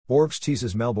Orbx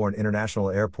teases Melbourne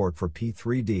International Airport for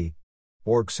P3D.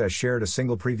 Orbx has shared a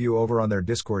single preview over on their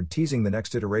Discord teasing the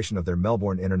next iteration of their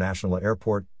Melbourne International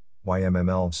Airport,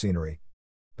 YMML scenery.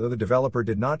 Though the developer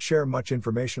did not share much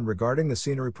information regarding the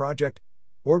scenery project,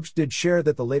 Orbx did share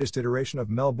that the latest iteration of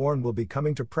Melbourne will be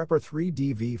coming to Prepper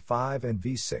 3D V5 and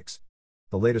V6.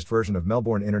 The latest version of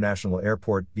Melbourne International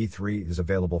Airport, V3, is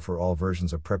available for all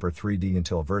versions of Prepper 3D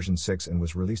until version 6 and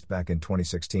was released back in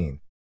 2016.